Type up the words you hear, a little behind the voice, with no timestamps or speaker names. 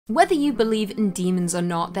Whether you believe in demons or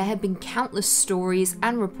not, there have been countless stories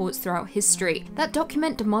and reports throughout history that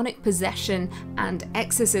document demonic possession and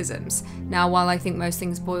exorcisms. Now, while I think most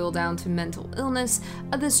things boil down to mental illness,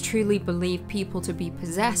 others truly believe people to be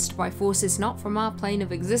possessed by forces not from our plane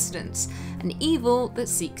of existence, an evil that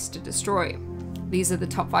seeks to destroy. These are the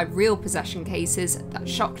top 5 real possession cases that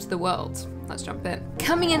shocked the world. Let's jump in.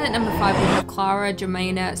 Coming in at number 5, we have Clara,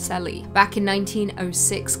 Germana, Cele. Back in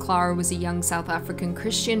 1906, Clara was a young South African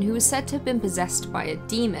Christian who was said to have been possessed by a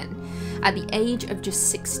demon at the age of just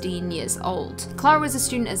 16 years old. Clara was a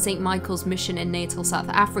student at St. Michael's Mission in natal South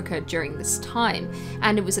Africa during this time,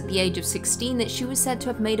 and it was at the age of 16 that she was said to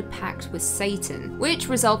have made a pact with Satan, which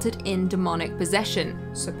resulted in demonic possession,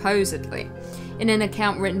 supposedly. In an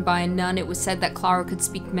account written by a nun, it was said that Clara could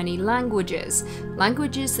speak many languages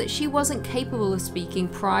that she wasn't capable of speaking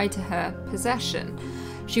prior to her possession.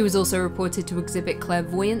 She was also reported to exhibit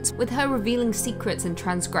clairvoyance, with her revealing secrets and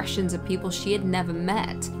transgressions of people she had never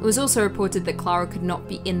met. It was also reported that Clara could not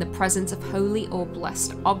be in the presence of holy or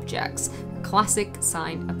blessed objects, a classic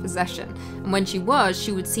sign of possession, and when she was,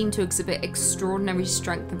 she would seem to exhibit extraordinary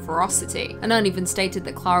strength and ferocity. A nun even stated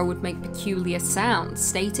that Clara would make peculiar sounds,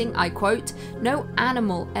 stating, I quote, "No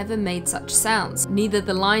animal ever made such sounds, neither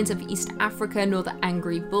the lions of East Africa nor the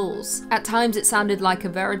angry bulls. At times it sounded like a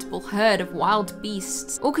veritable herd of wild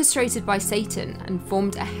beasts, orchestrated by Satan, and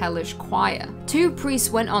formed a hellish choir." 2 priests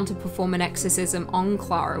went on to perform an exorcism on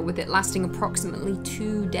Clara, with it lasting approximately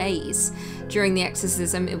 2 days. During the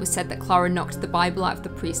exorcism, it was said that Clara knocked the Bible out of the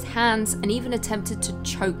priest's hands and even attempted to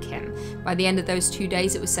choke him. By the end of those 2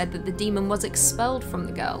 days, it was said that the demon was expelled from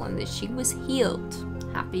the girl and that she was healed.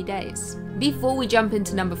 Happy days. Before we jump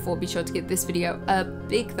into number 4, be sure to give this video a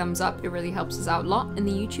big thumbs up. It really helps us out a lot in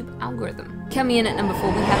the YouTube algorithm. Coming in at number 4,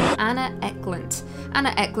 we have Anna Ecklund. Anna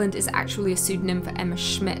Ecklund is actually a pseudonym for Emma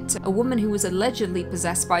Schmidt, a woman who was allegedly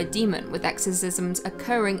possessed by a demon, with exorcisms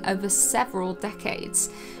occurring over several decades,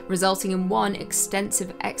 resulting in one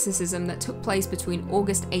extensive exorcism that took place between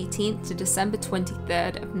August 18th to December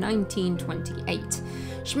 23rd of 1928.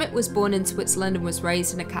 Schmidt was born in Switzerland and was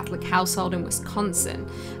raised in a Catholic household in Wisconsin,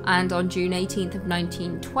 and on June 18th of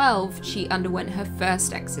 1912, she underwent her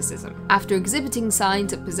first exorcism. After exhibiting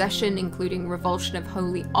signs of possession, including revulsion of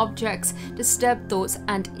holy objects, disturbed thoughts,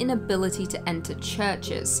 and inability to enter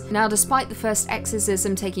churches. Now, despite the first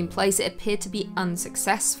exorcism taking place, it appeared to be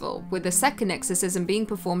unsuccessful, with the second exorcism being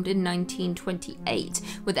performed in 1928,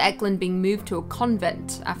 with Ecklund being moved to a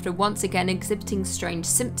convent after once again exhibiting strange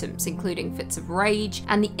symptoms, including fits of rage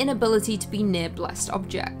and the inability to be near blessed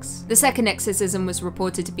objects. The second exorcism was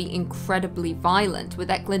reported to be incredibly violent, with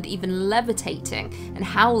Ecklund even levitating and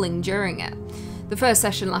howling during it. The first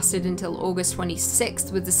session lasted until August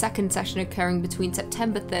 26th, with the second session occurring between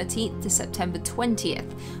September 13th to September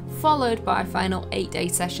 20th, followed by a final 8-day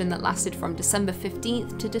session that lasted from December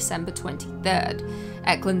 15th to December 23rd.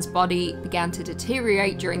 Ecklund's body began to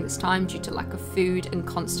deteriorate during this time due to lack of food and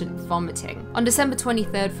constant vomiting. On December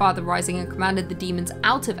 23rd, Father Risinger commanded the demons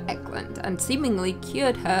out of Ecklund and seemingly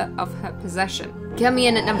cured her of her possession. Coming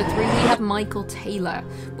in at number 3, we have Michael Taylor.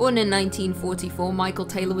 Born in 1944, Michael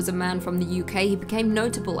Taylor was a man from the UK. He became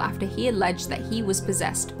notable after he alleged that he was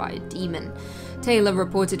possessed by a demon. Taylor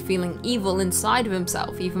reported feeling evil inside of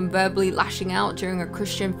himself, even verbally lashing out during a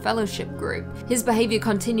Christian fellowship group. His behavior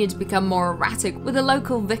continued to become more erratic, with a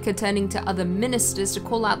local vicar turning to other ministers to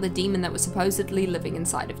call out the demon that was supposedly living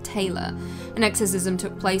inside of Taylor. An exorcism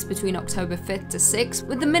took place between October 5th to 6th,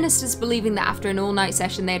 with the ministers believing that after an all-night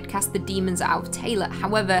session they had cast the demons out of Taylor.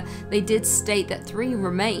 However, they did state that 3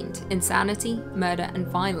 remained: insanity, murder, and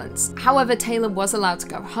violence. However, Taylor was allowed to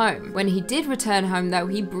go home. When he did return home, though,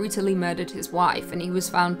 he brutally murdered his wife, and he was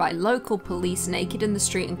found by local police naked in the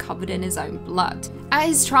street and covered in his own blood. At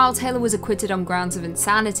his trial, Taylor was acquitted on grounds of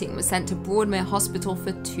insanity and was sent to Broadmoor Hospital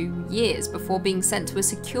for 2 years before being sent to a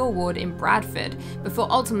secure ward in Bradford, before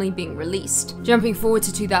ultimately being released. Jumping forward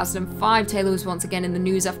to 2005, Taylor was once again in the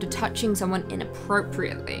news after touching someone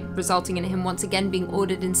inappropriately, resulting in him once again being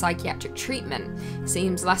ordered in psychiatric treatment.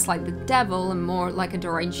 Seems less like the devil and more like a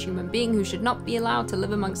deranged human being who should not be allowed to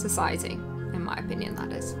live among society. In my opinion,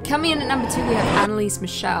 that is. Coming in at number 2, we have Anneliese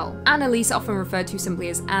Michel. Anneliese, often referred to simply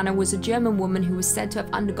as Anna, was a German woman who was said to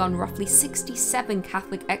have undergone roughly 67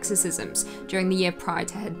 Catholic exorcisms during the year prior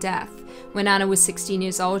to her death. When Anna was 16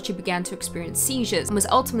 years old, she began to experience seizures and was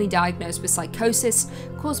ultimately diagnosed with psychosis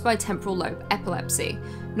caused by temporal lobe epilepsy.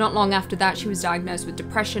 Not long after that, she was diagnosed with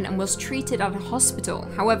depression and was treated at a hospital.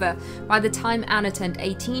 However, by the time Anna turned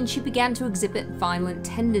 18, she began to exhibit violent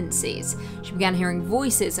tendencies. She began hearing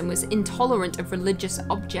voices and was intolerant of religious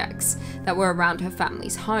objects that were around her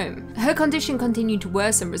family's home. Her condition continued to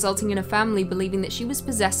worsen, resulting in her family believing that she was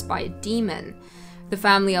possessed by a demon. The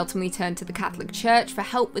family ultimately turned to the Catholic Church for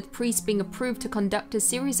help, with priests being approved to conduct a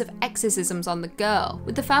series of exorcisms on the girl,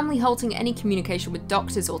 with the family halting any communication with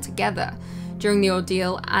doctors altogether. During the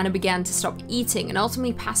ordeal, Anna began to stop eating and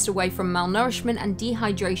ultimately passed away from malnourishment and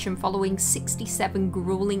dehydration following 67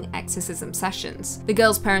 grueling exorcism sessions. The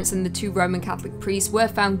girl's parents and the 2 Roman Catholic priests were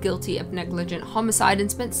found guilty of negligent homicide and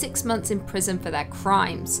spent 6 months in prison for their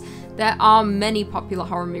crimes. There are many popular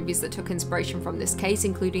horror movies that took inspiration from this case,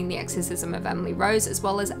 including The Exorcism of Emily Rose, as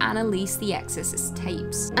well as Anneliese the Exorcist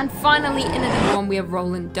tapes. And finally, in at number 1, we have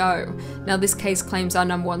Roland Doe. Now, this case claims our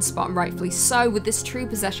number 1 spot, and rightfully so, with this true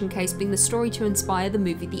possession case being the story to inspire the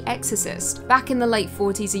movie The Exorcist. Back in the late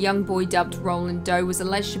 40s, a young boy dubbed Roland Doe was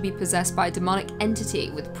alleged to be possessed by a demonic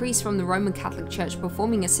entity, with priests from the Roman Catholic Church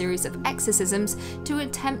performing a series of exorcisms to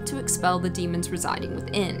attempt to expel the demons residing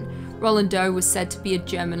within. Roland Doe was said to be a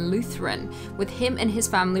German Lutheran, with him and his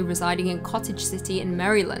family residing in Cottage City in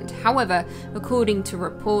Maryland. However, according to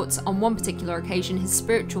reports, on one particular occasion his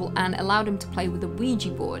spiritual aunt allowed him to play with a Ouija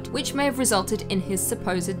board, which may have resulted in his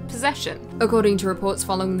supposed possession. According to reports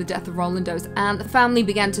following the death of Roland Doe's aunt, the family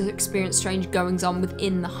began to experience strange goings-on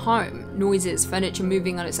within the home. Noises, furniture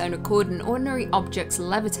moving on its own accord, and ordinary objects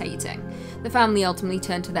levitating. The family ultimately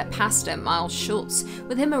turned to their pastor, Miles Schultz,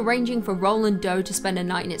 with him arranging for Roland Doe to spend a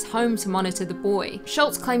night in his home to monitor the boy.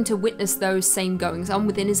 Schultz claimed to witness those same goings-on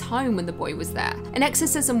within his home when the boy was there. An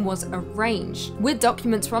exorcism was arranged, with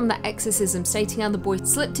documents from that exorcism stating how the boy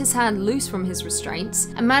slipped his hand loose from his restraints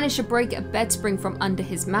and managed to break a bed spring from under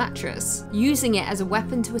his mattress, using it as a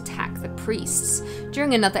weapon to attack the priests.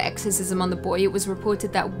 During another exorcism on the boy, it was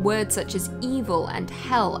reported that words such as evil and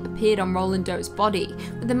hell appeared on Roland Doe's body,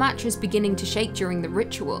 with the mattress beginning to shake during the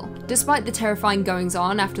ritual. Despite the terrifying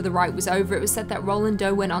goings-on after the rite was over, it was said that Roland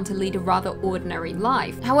Doe went on to lead a rather ordinary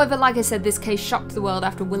life. However, like I said, this case shocked the world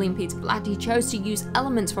after William Peter Blatty chose to use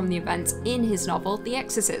elements from the events in his novel The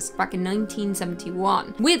Exorcist back in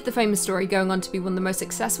 1971, with the famous story going on to be one of the most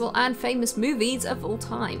successful and famous movies of all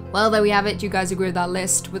time. Well, there we have it. Do you guys agree with our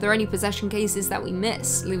list? Were there any possession cases that we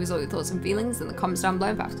missed? Leave us all your thoughts and feelings in the comments down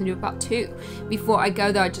below if I have to do a part 2. Before I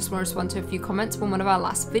go though, I just want to respond to a few comments from one of our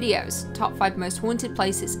last videos, Top 5 Most Haunted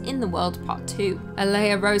Places in the World Part 2.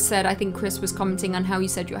 Alea Rose said, I think Chris was commenting on how you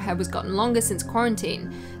said your hair was gotten longer since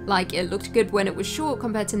quarantine. Like, it looked good when it was short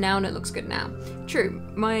compared to now, and it looks good now. True,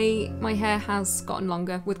 my hair has gotten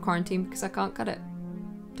longer with quarantine because I can't cut it.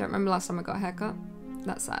 Don't remember last time I got a haircut.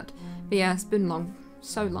 That's sad. But yeah, it's been long.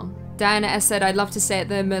 So long. Diana S said, I'd love to stay at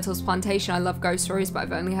the Myrtles Plantation. I love ghost stories, but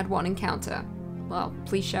I've only had one encounter. Well,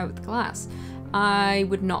 please share with the class. I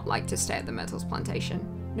would not like to stay at the Myrtles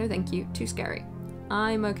Plantation. No thank you, too scary.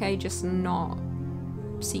 I'm okay just not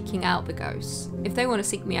seeking out the ghosts. If they want to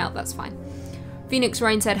seek me out, that's fine. Phoenix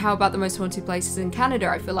Rain said, how about the most haunted places in Canada?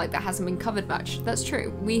 I feel like that hasn't been covered much. That's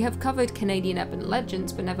true. We have covered Canadian urban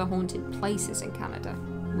legends, but never haunted places in Canada.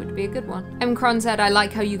 Would be a good one. M. Cron said, I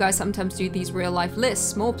like how you guys sometimes do these real life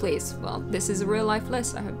lists. More please. Well, this is a real life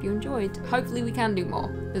list. I hope you enjoyed. Hopefully we can do more.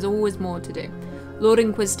 There's always more to do. Lord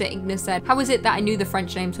Inquisitor Ignis said, how is it that I knew the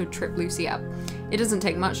French names would trip Lucy up? It doesn't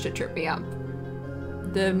take much to trip me up.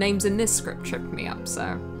 The names in this script tripped me up,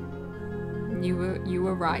 so you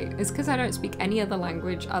were right. It's because I don't speak any other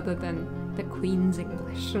language other than the Queen's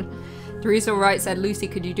English. Teresa Wright said, Lucy,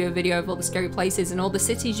 could you do a video of all the scary places in all the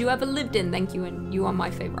cities you ever lived in? Thank you, and you are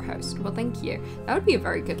my favourite host. Well, thank you. That would be a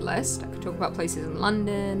very good list. I could talk about places in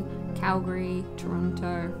London, Calgary,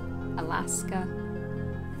 Toronto, Alaska.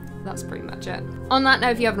 That's pretty much it. On that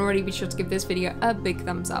note, if you haven't already, be sure to give this video a big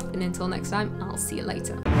thumbs up, and until next time, I'll see you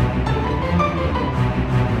later.